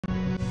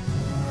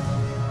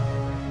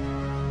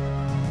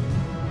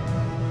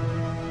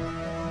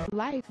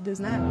life does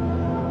not.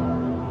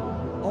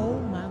 Oh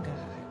my God.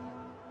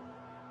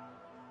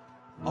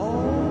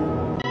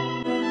 Oh.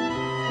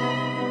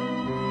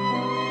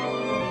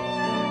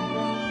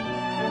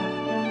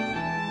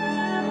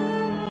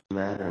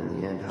 Matter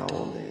in the end how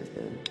old they have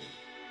been,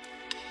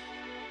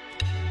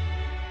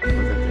 or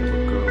that they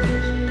were girls.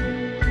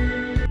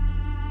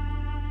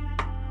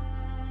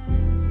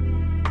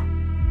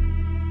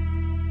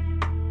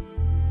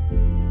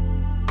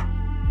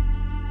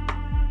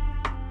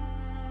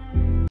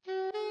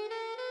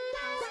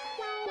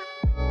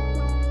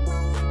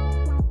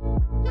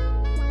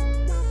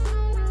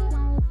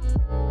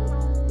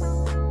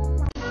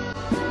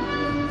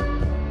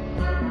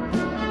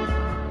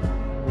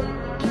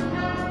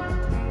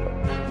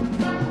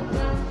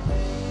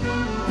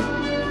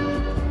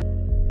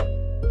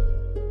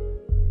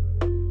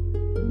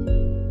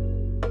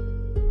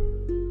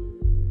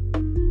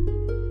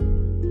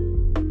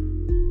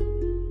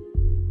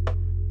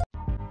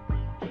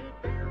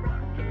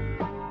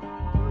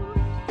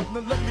 Now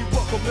let me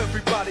welcome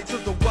everybody to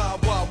the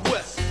Wild Wild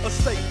West, a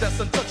state that's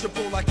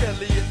untouchable like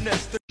Elliot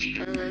Ness.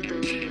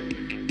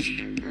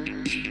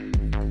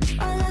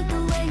 I like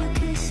the way you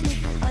kiss me.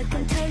 I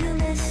can tell you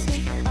miss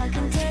me. I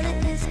can tell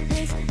it is.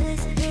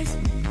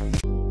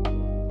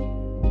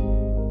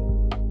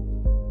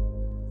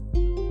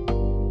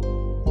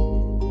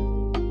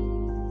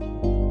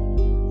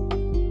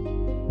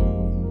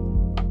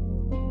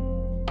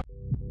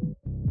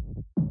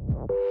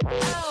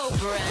 Oh,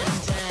 Brendan.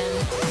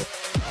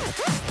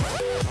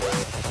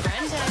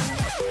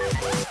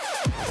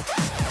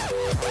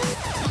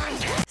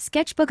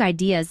 Sketchbook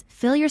Ideas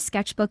Fill Your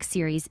Sketchbook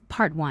Series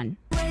Part 1.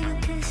 When you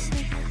kiss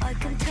me, I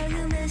can tell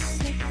you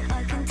miss me.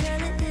 I can tell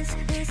it is.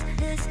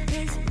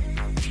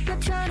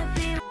 Not trying to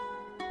be.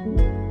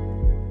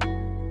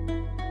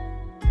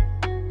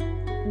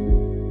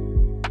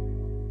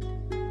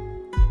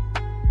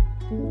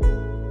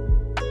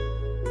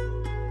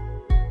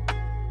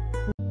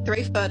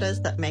 Three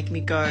photos that make me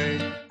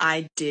go,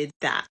 I did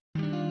that.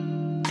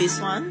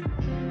 This one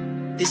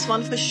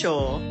for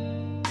sure,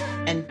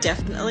 and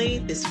definitely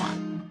this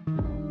one.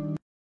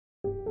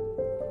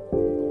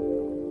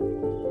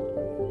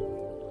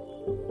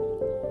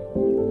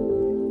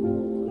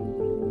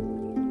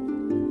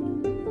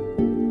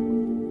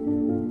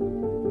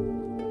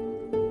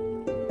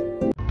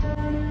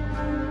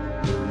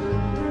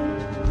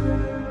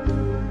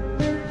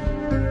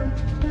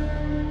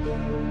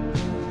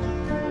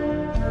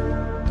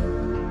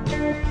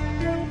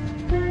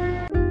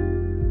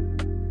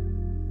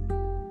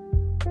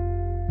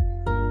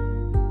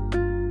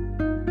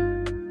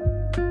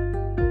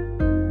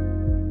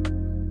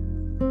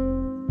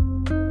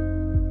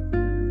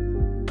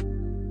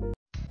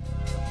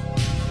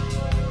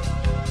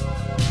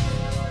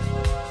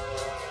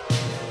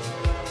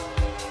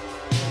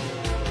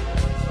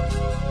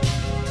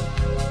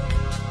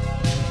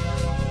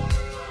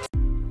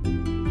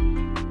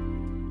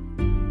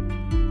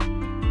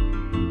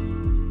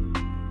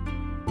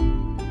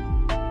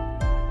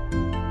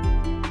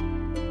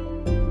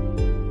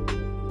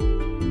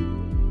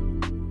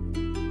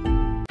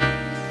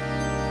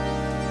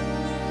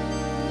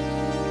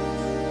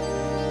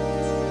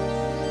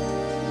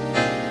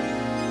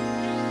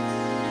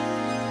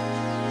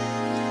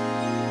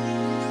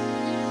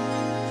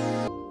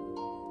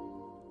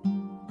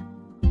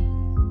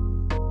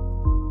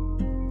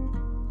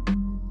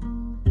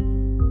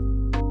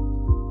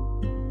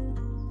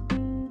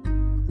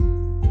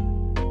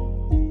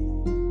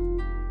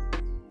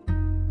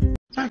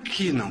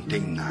 Aqui não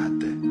tem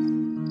nada.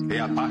 É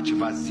a parte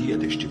vazia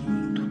deste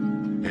mundo.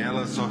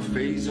 Ela só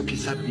fez o que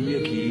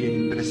sabia que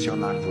ia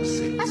impressionar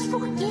você. Mas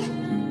por quê?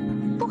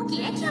 Por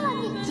que é que ela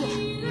me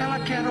quer? Ela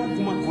quer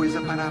alguma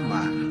coisa para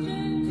amar,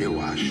 eu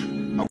acho.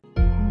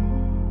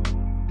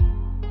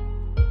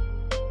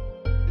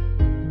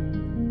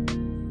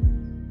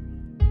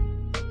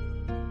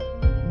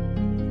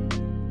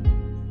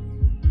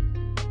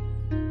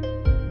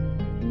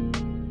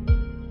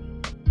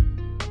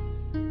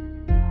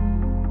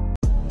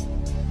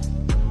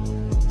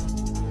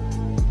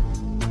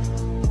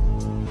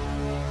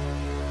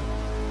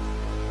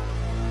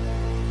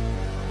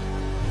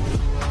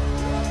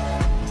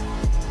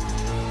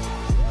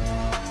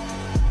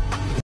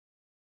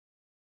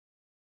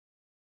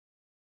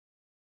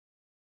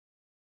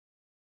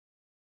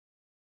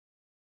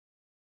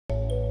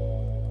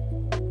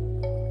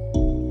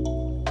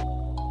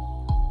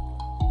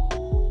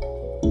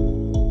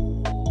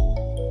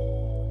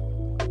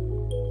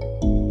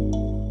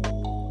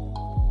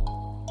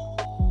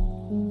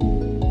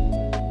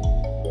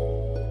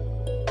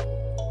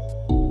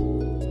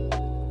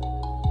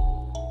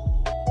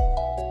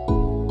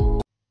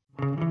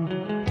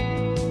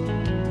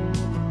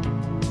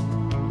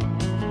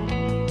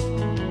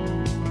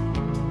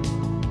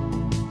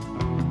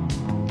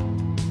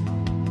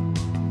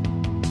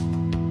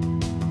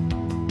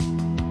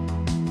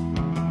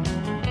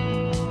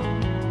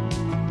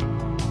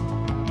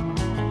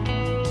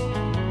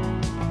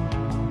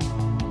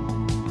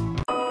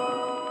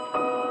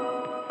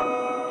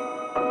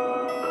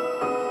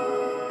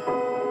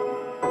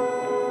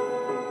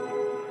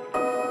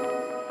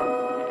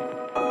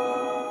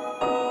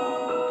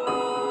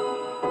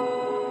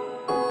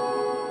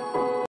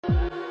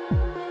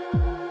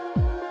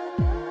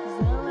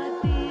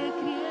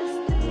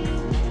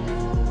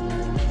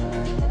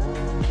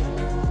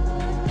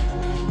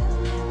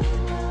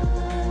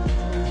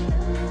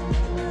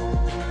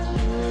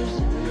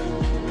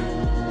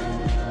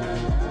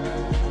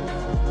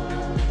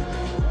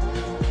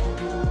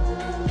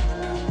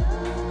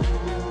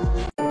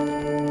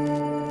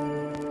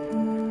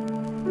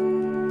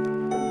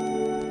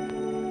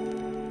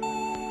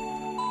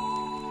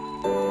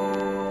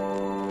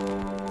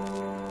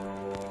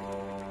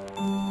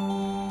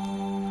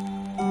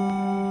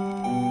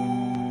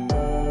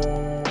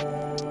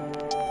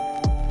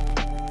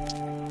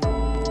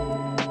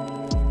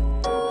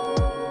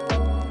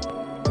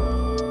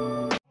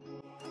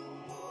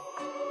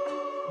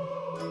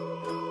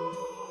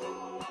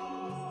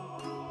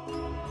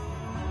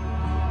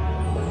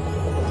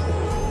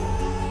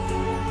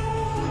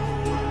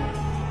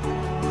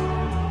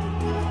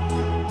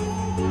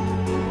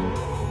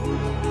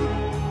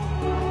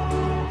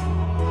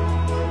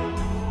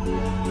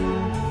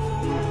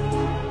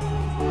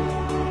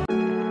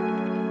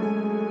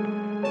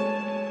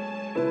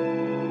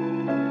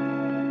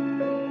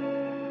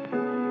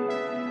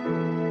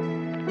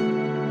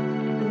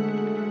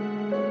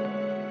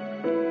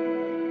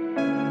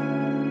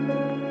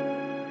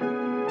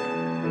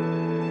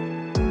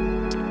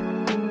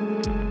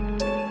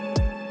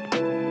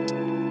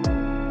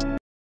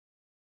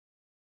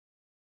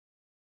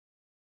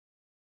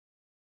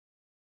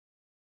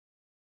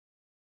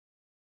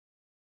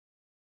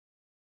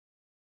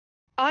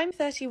 I'm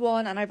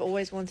 31 and I've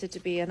always wanted to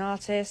be an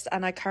artist,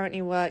 and I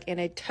currently work in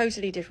a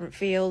totally different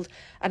field,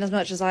 and as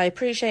much as I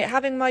appreciate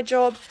having my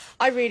job,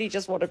 I really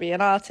just want to be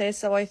an artist.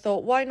 So I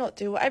thought, why not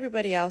do what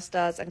everybody else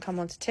does and come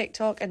onto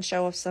TikTok and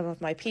show off some of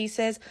my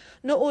pieces.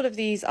 Not all of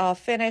these are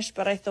finished,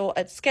 but I thought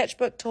a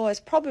sketchbook tour is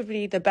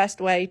probably the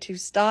best way to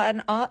start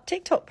an art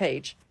TikTok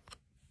page.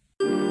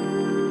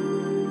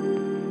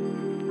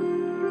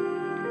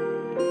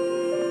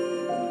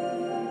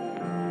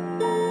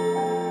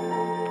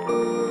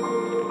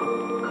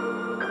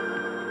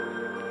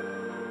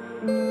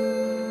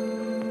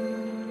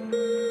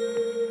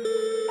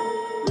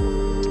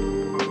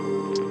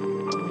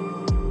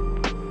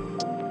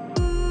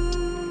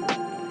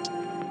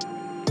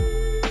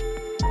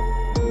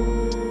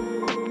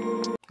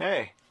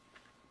 Hey,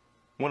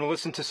 want to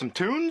listen to some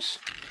tunes?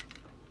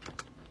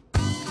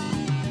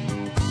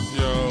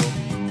 Yo,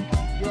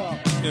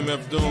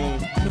 MF Doom.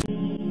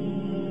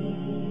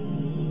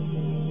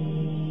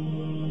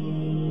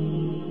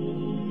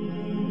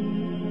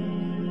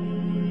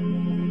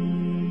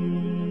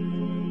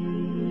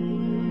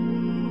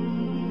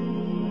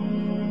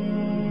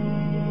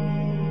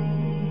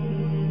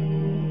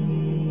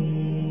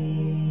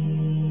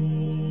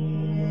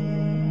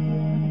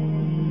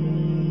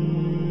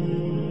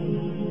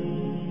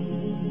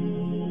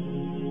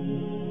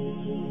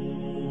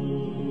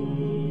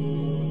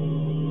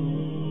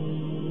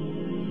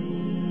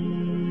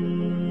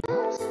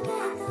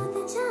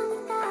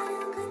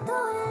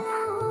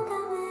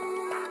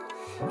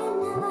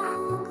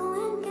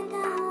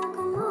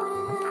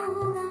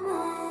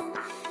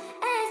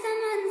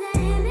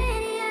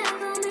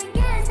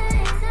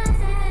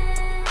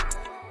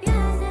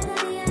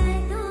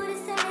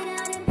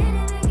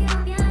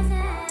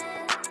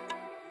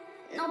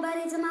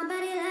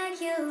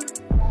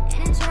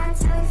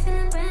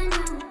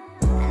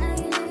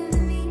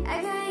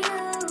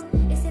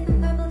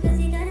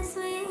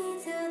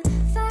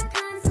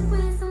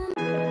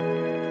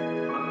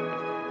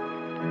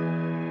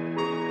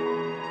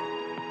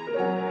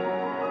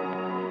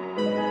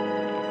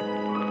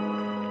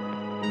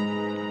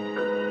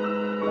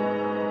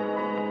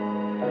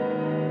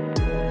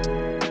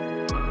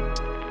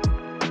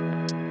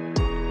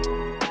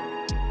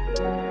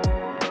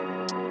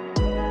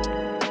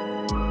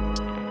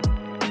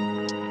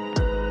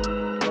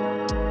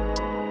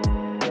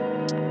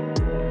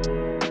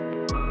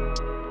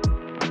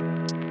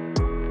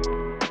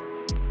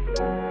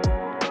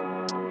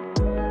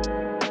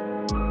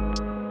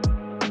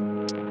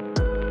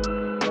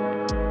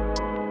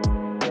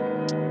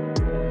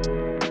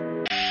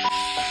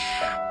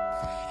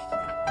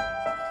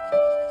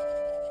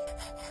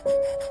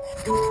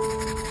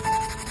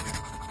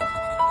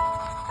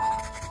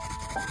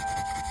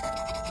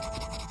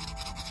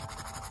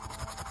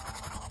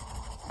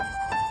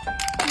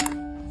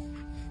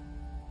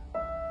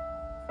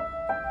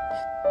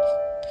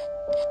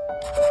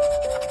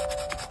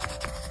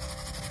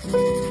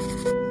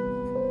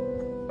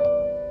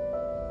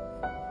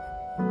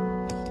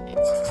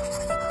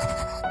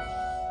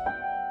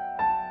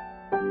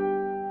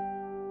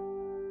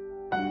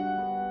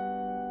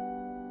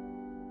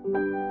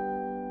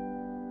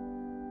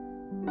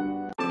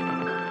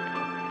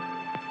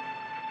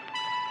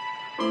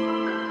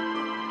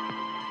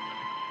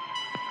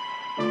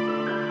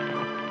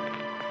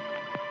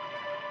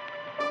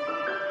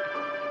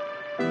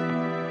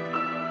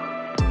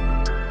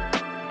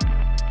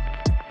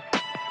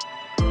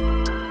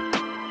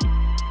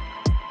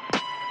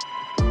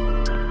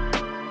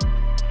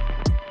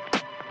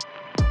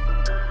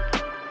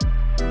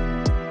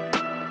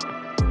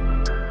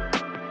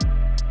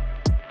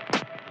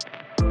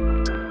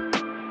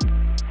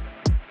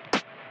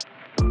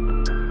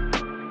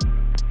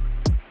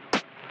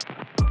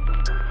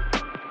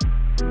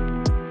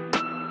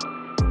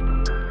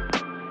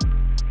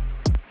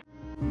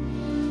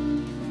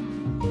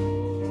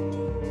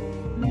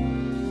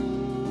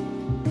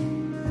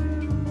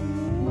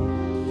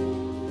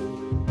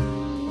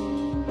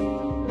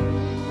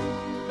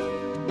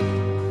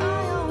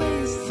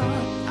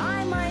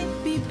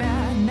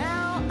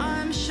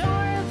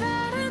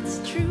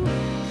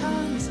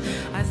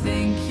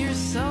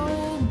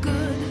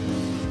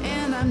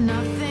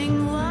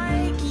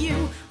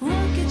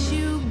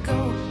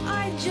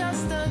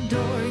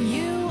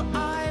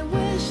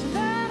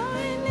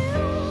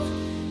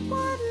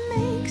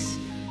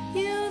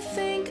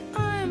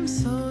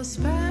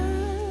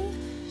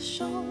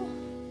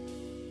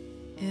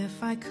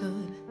 If I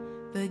could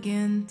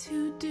begin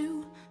to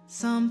do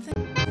something.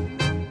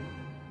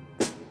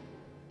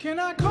 Can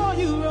I call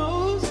you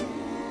Rose?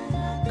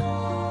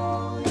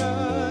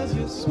 'Cause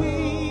you're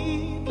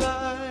sweet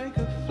like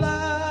a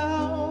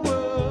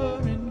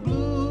flower in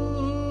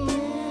bloom.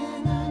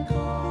 Can I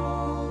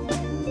call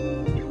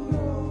you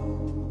Rose?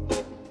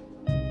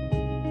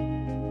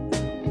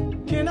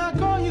 Can I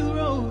call you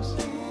Rose?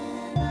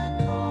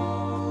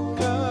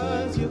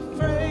 'Cause your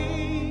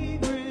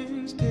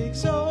fragrance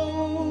takes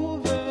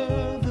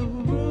over the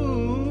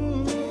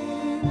room.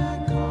 Can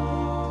I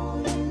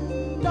call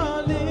you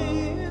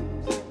darling?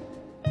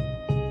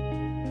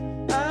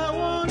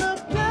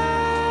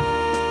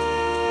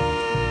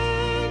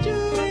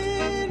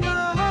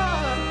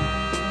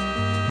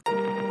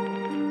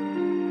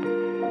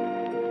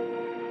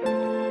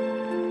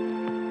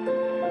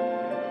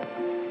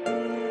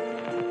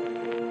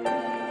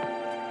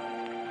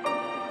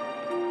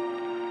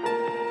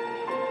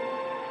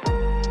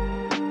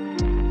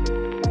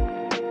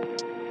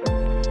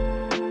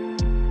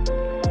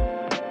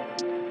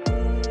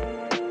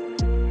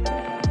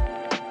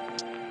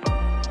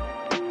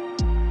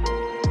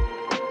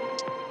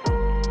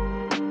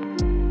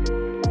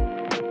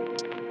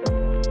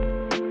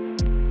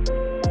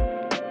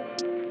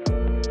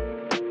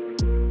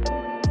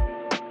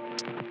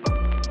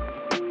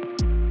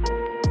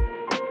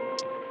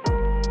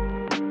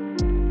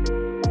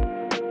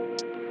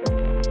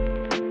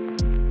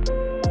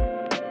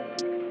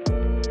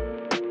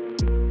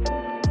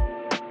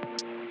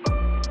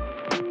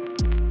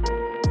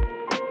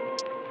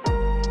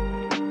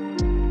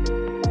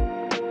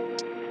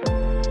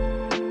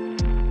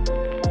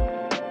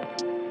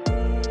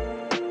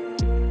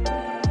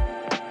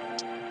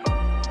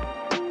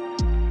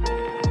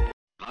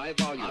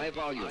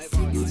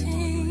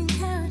 16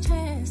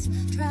 carriages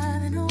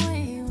driving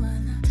away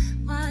while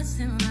I watch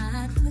them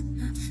ride with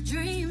my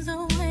dreams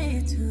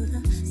away to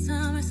the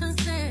summer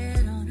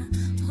sunset on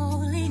a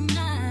holy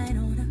night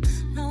on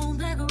a long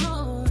black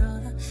road.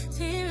 All the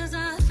tears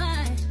I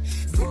fight.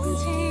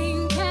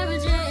 16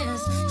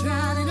 carriages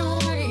driving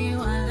away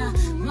while I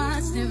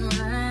watch them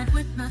ride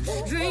with my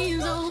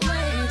dreams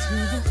away to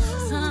the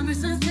summer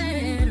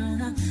sunset on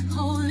a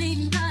holy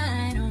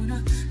night on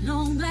a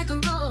long black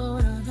road.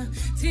 All the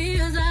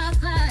tears I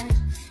fight.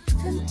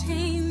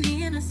 15,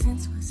 the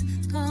innocence was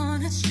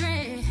gone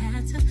astray.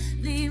 Had to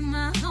leave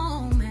my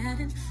home at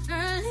an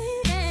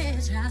early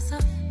age. I saw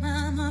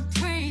mama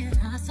praying,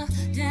 I saw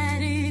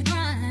daddy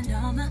grind.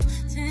 All my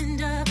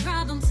tender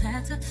problems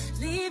had to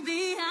leave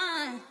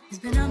behind. It's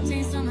been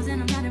umpteen summers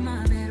and I'm not in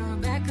my bed, on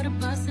the back of the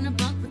bus in a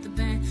bunk with the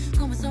band.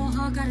 Going so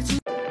hard, gotta choose.